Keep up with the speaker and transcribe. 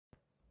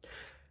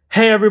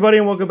Hey everybody,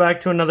 and welcome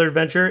back to another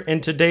adventure. In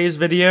today's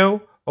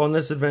video, on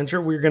this adventure,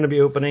 we're going to be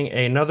opening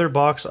another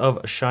box of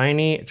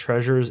Shiny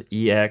Treasures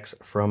EX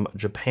from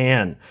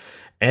Japan.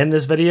 In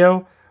this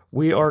video,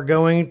 we are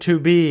going to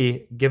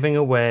be giving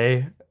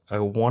away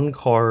one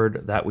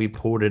card that we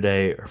pulled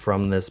today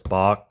from this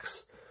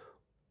box.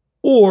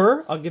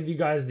 Or, I'll give you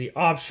guys the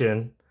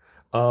option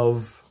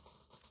of...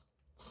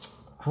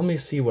 Let me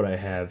see what I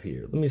have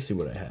here.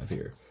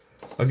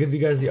 I'll give you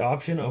guys the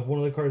option of one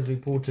of the cards we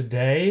pulled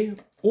today,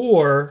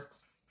 or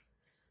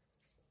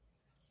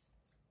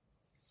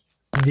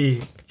the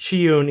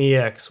Xion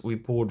EX we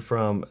pulled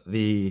from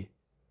the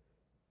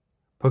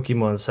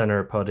Pokemon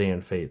Center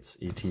Paldean Fates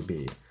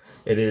ETB.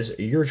 It is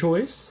your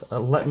choice.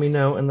 Let me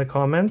know in the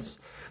comments.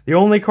 The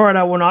only card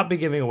I will not be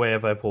giving away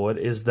if I pull it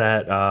is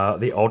that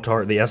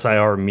the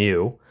SIR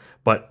Mew.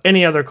 But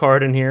any other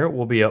card in here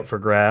will be up for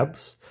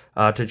grabs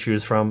to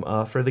choose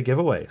from for the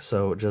giveaway.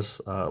 So just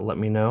let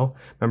me know.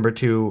 Remember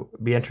to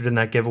be entered in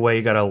that giveaway.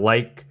 You got to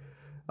like.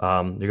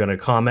 You're going to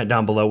comment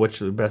down below which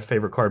is your best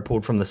favorite card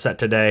pulled from the set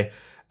today.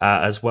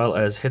 As well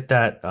as hit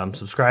that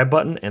subscribe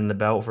button and the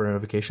bell for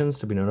notifications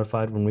to be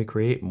notified when we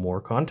create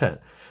more content.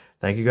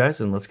 Thank you guys,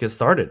 and let's get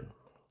started.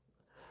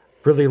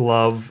 Really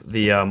love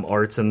the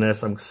arts in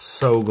this. I'm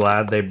so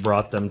glad they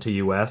brought them to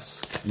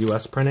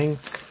US printing.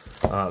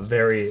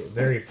 Very,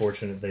 very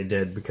fortunate they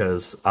did,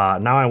 because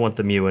now I want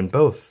the Mew in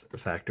both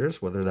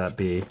factors, whether that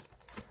be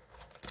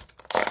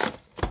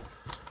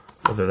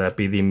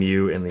the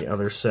Mew in the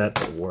other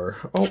set, or...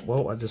 Oh,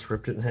 well, I just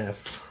ripped it in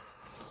half.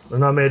 They're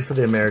not made for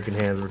the American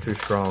hands. We're too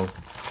strong.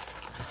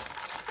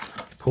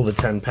 Pull the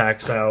 10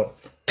 packs out.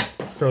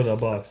 Throw the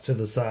box to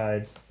the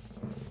side.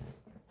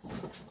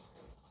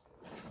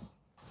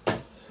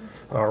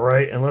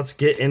 Alright, and let's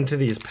get into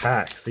these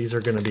packs. These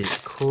are going to be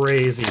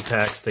crazy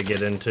packs to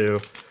get into.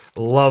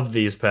 Love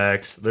these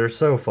packs. They're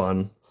so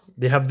fun.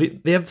 They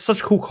have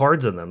such cool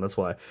cards in them. That's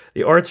why.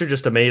 The arts are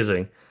just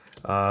amazing.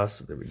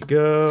 So there we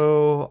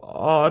go.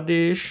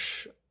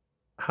 Oddish.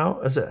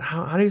 How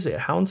do you say it?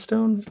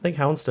 Houndstone? I think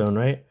Houndstone,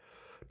 right?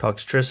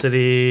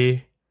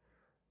 Toxtricity.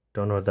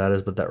 Don't know what that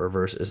is, but that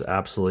reverse is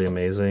absolutely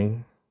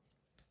amazing.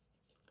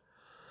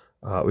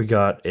 We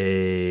got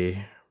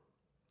a...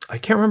 I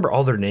can't remember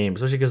all their names,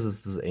 especially because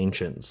this is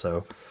ancient.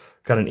 So,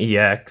 got an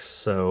EX,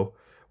 so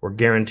we're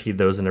guaranteed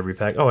those in every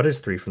pack. Oh, it is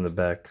 3 from the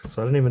back,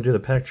 so I didn't even do the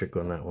pack trick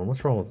on that one.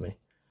 What's wrong with me?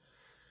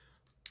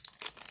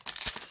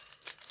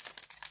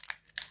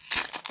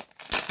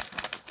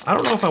 I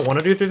don't know if I want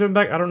to do 3 from the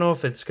back. I don't know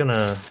if it's going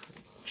to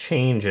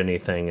change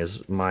anything,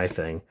 is my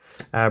thing.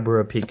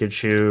 Abra,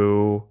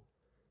 Pikachu.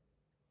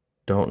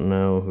 Don't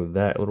know who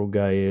that little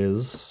guy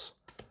is.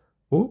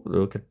 Ooh,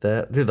 look at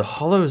that. Dude, the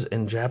holos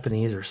in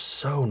Japanese are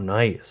so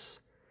nice.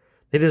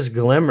 They just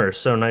glimmer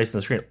so nice on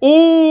the screen.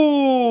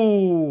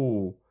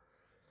 Ooh!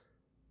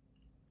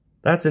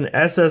 That's an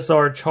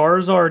SSR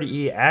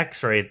Charizard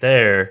EX right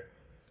there.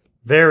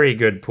 Very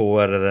good pull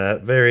out of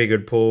that. Very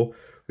good pull.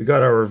 We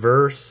got our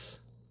reverse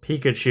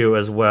Pikachu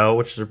as well,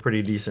 which is a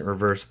pretty decent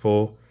reverse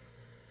pull.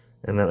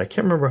 And then I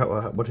can't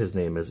remember what his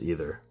name is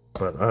either.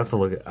 But I'll have to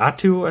look at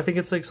Atu. I think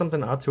it's like something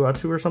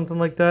Atu or something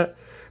like that.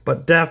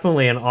 But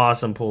definitely an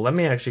awesome pull. Let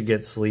me actually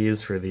get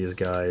sleeves for these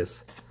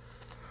guys,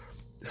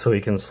 so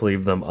we can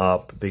sleeve them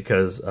up,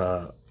 because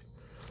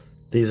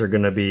these are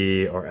going to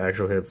be our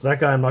actual hits. That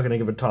guy I'm not going to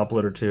give a top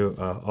loader to.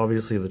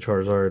 Obviously the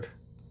Charizard.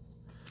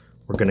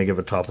 We're going to give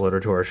a top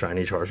loader to our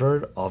shiny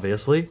Charizard,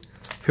 obviously.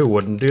 Who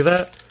wouldn't do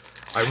that?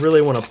 I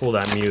really want to pull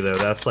that Mew though.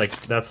 That's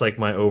like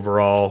my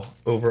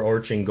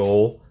overarching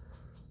goal,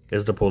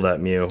 is to pull that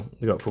Mew.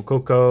 We got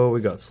Fuecoco, we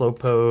got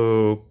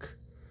Slowpoke,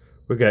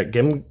 we got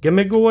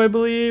Gimmighoul, I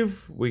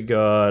believe. We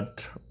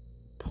got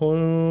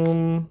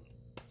Plume,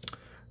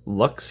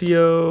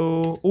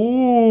 Luxio,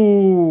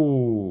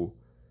 ooh,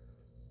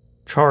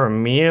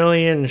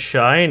 Charmeleon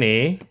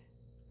shiny,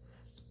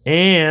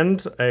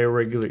 and a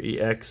regular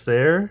EX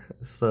there.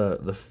 It's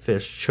the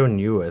fish,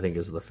 Chunyu, I think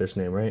is the fish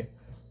name, right?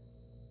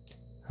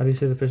 How do you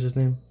say the fish's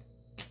name?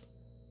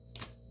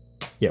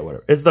 Yeah,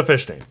 whatever. It's the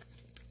fish name.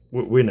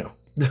 We know.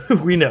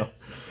 We know.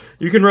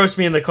 You can roast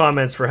me in the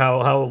comments for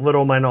how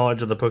little my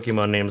knowledge of the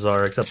Pokemon names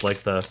are, except like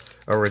the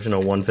original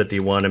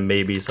 151 and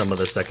maybe some of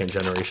the second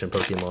generation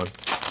Pokemon.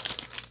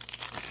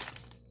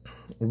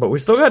 But we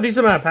still got a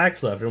decent amount of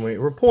packs left, and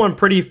we're pulling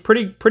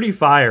pretty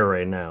fire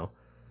right now.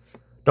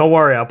 Don't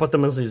worry, I'll put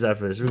them in sleeves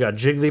after this. We got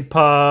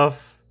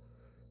Jigglypuff.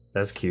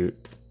 That's cute.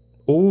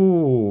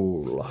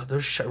 Ooh,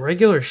 those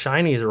regular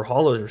shinies or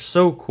holos are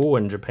so cool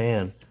in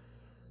Japan.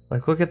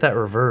 Like, look at that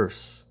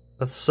reverse.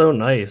 That's so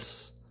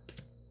nice.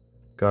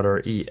 Got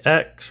our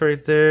EX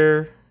right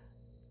there.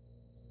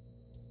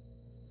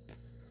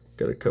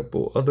 Got a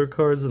couple other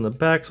cards in the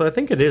back. So I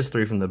think it is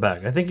 3 from the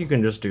back. I think you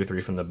can just do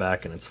 3 from the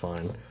back and it's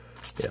fine.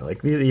 Yeah,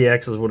 like these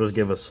EXs will just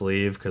give a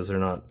sleeve because they're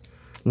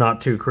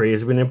not too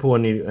crazy. We didn't pull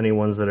any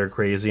ones that are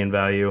crazy in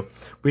value.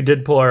 We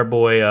did pull our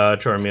boy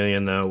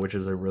Charmeleon though, which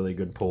is a really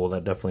good pull.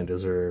 That definitely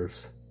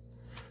deserves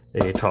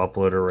a top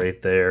loader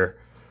right there.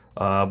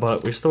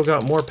 But we still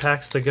got more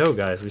packs to go,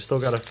 guys. We still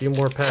got a few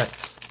more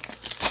packs.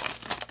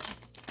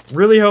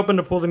 really hoping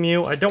to pull the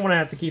Mew. I don't want to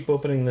have to keep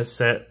opening this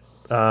set,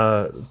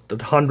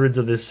 hundreds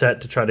of this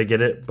set to try to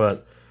get it,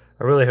 but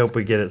I really hope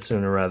we get it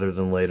sooner rather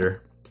than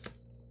later.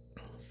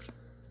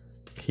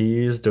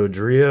 Keys,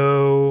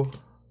 Dodrio,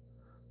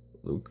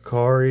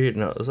 Lucario.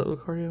 No, is that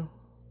Lucario?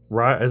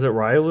 Is it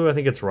Riolu? I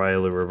think it's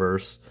Riolu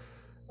reverse.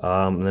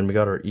 And then we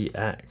got our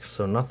EX.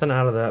 So nothing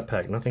out of that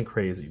pack, nothing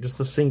crazy. Just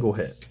a single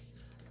hit.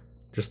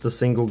 Just a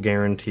single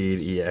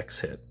guaranteed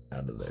EX hit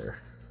out of there.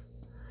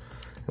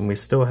 And we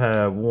still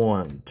have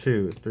 1,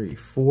 2, 3,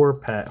 4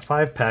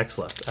 5 packs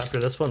left. After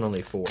this one,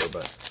 only 4,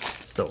 but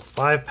still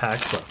 5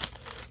 packs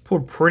left.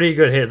 Pulled pretty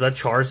good hits. That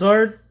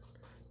Charizard?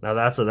 Now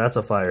that's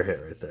a fire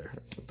hit right there.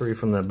 3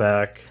 from the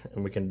back,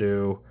 and we can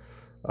do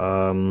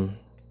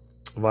Vileplume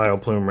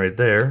right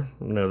there.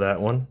 You know that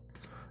one.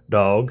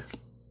 Dog,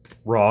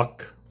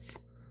 Rock,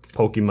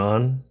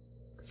 Pokemon,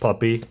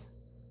 Puppy,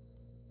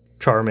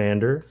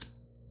 Charmander,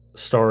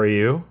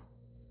 Staryu,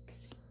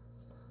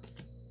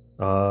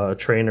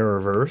 Trainer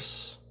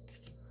reverse,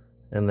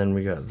 and then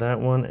we got that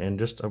one, and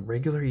just a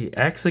regular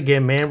EX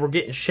again, man. We're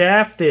getting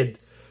shafted.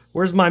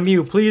 Where's my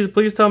Mew?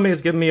 Please tell me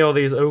it's giving me all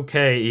these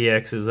okay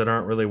EXs that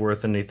aren't really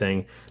worth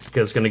anything,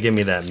 because it's going to give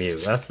me that Mew.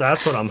 That's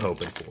what I'm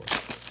hoping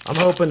for. I'm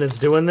hoping it's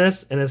doing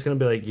this, and it's going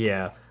to be like,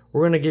 yeah,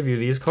 we're going to give you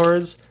these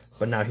cards,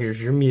 but now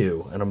here's your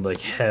Mew. And I'm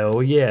like,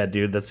 hell yeah,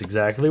 dude, that's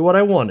exactly what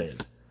I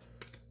wanted.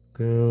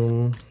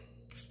 Boom.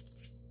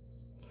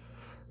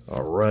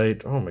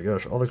 Alright. Oh my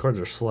gosh, all the cards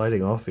are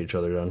sliding off each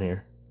other down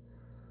here.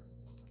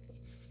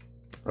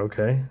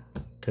 Okay.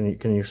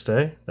 Can you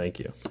stay? Thank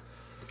you.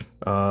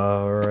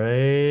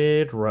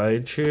 Alright,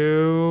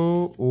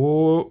 Raichu.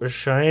 Ooh, a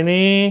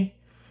shiny.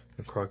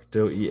 A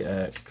Crocodile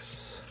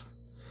EX.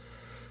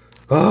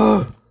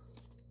 Oh!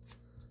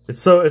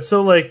 It's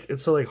so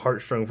like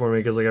heartstrung for me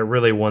because like I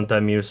really want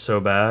that Mew so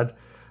bad.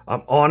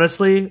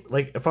 Honestly,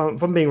 like if I'm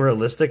being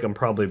realistic, I'm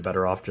probably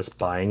better off just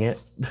buying it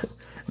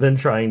than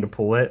trying to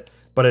pull it.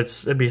 But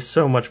it'd be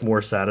so much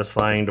more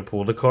satisfying to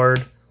pull the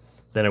card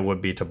than it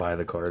would be to buy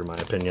the card, in my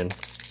opinion.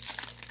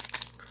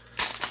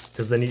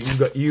 Because then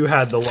you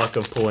had the luck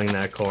of pulling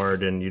that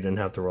card and you didn't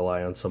have to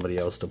rely on somebody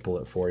else to pull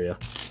it for you.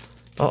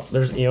 Oh,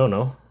 there's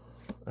Iono.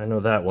 I know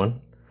that one.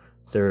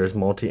 There's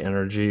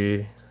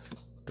Multi-Energy.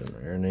 Don't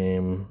know your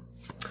name.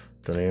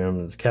 Don't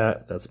know it's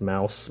Cat. That's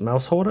Mouse.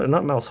 Mousehold?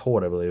 Not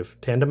Mousehold, I believe.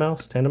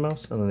 Tandemouse?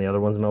 And then the other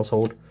one's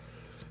Mousehold.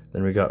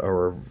 Then we got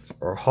our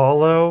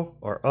Holo,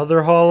 our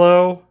other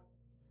Holo,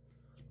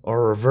 our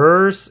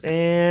reverse,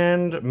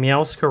 and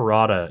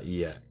Meowscarada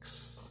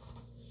EX.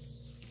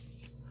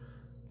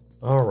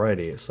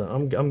 Alrighty, so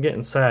I'm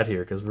getting sad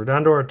here because we're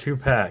down to our 2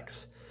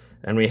 packs,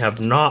 and we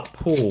have not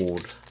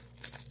pulled.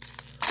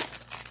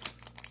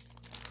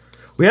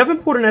 We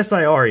haven't pulled an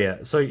SIR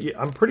yet, so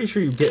I'm pretty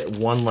sure you get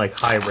one like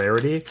high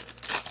rarity.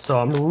 So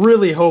I'm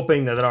really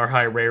hoping that our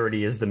high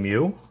rarity is the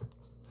Mew,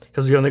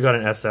 because we only got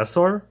an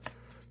SSR.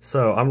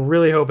 So I'm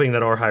really hoping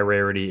that our high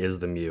rarity is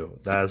the Mew.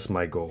 That's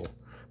my goal.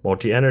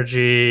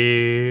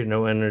 Multi-Energy,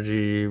 no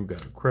energy, we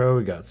got a Crow,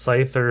 we got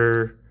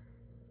Scyther,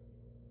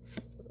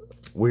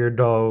 Weird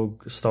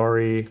Dog,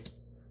 Starry,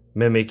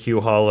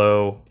 Mimikyu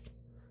Holo,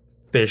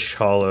 Fish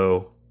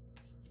Holo,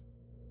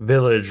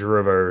 Village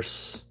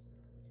Reverse,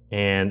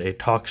 and a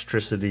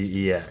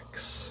Toxtricity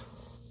EX.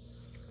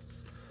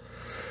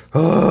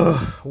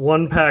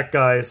 1 pack,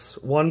 guys.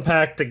 1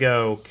 pack to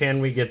go. Can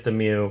we get the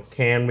Mew?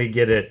 Can we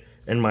get it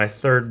in my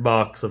 3rd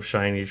box of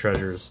shiny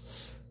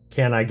treasures?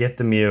 Can I get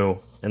the Mew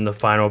in the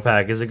final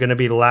pack? Is it going to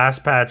be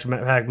last pack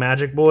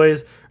Magic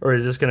Boys, or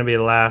is this going to be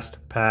last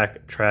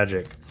pack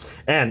Tragic?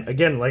 And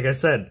again, like I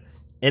said,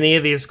 any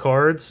of these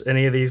cards,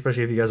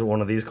 especially if you guys want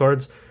one of these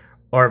cards,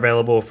 are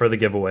available for the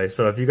giveaway.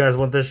 So if you guys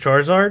want this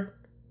Charizard,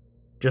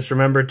 just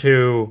remember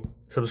to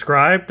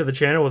subscribe to the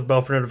channel with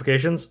bell for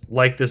notifications,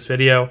 like this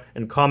video,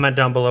 and comment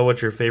down below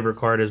what your favorite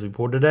card is we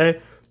pulled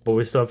today. But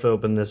we still have to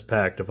open this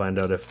pack to find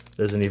out if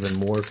there's an even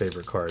more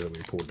favorite card that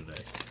we pulled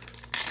today.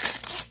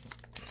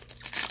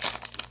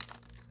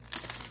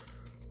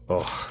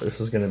 Oh,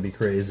 this is going to be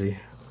crazy.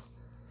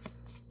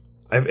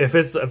 If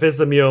it's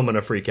the Mew, I'm going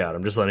to freak out.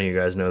 I'm just letting you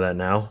guys know that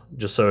now,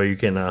 just so you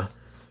can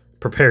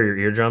prepare your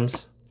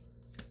eardrums.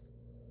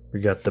 We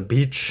got the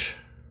Beach.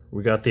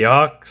 We got the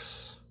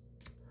Ox.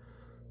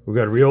 We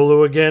got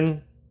Riolu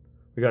again.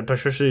 We got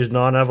Toxtricity's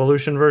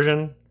non-evolution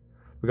version.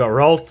 We got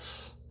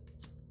Ralts.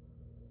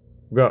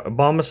 We got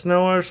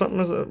Abomasnow or something.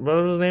 Is that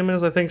what his name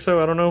is? I think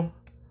so. I don't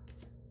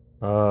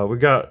know. We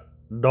got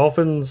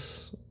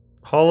Dolphins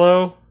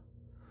Holo,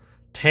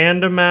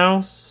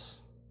 Tandemouse,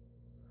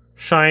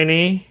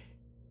 Shiny.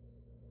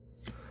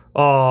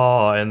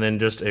 Oh, and then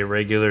just a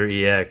regular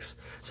EX.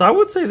 So I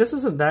would say this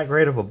isn't that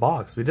great of a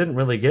box. We didn't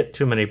really get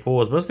too many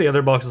pulls. Most of the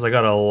other boxes I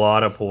got a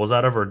lot of pulls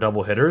out of are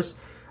double hitters.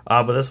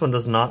 But this one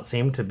does not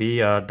seem to be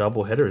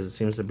double hitters. It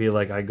seems to be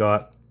like I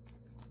got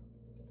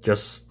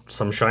just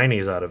some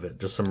shinies out of it.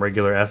 Just some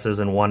regular S's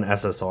and 1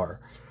 SSR.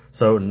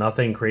 So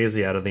nothing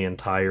crazy out of the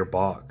entire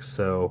box.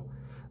 So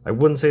I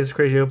wouldn't say it's a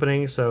crazy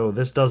opening. So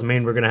this does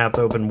mean we're going to have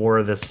to open more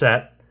of this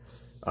set.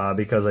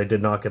 Because I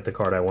did not get the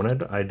card I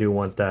wanted. I do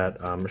want that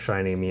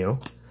shiny Mew.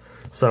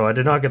 So I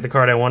did not get the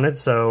card I wanted,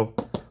 so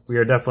we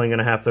are definitely going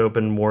to have to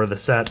open more of the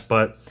set,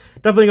 but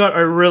definitely got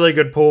a really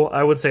good pull.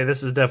 I would say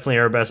this is definitely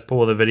our best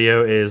pull of the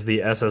video, is the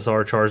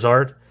SSR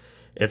Charizard.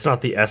 It's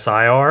not the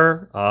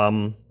SIR,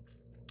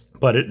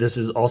 but this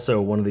is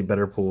also one of the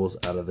better pulls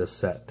out of this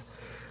set.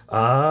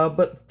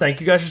 But thank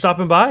you guys for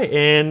stopping by,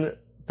 and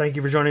thank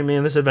you for joining me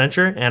in this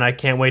adventure, and I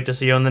can't wait to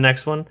see you on the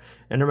next one.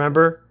 And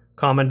remember,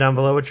 comment down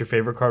below what your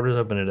favorite card was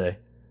open today.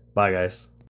 Bye, guys.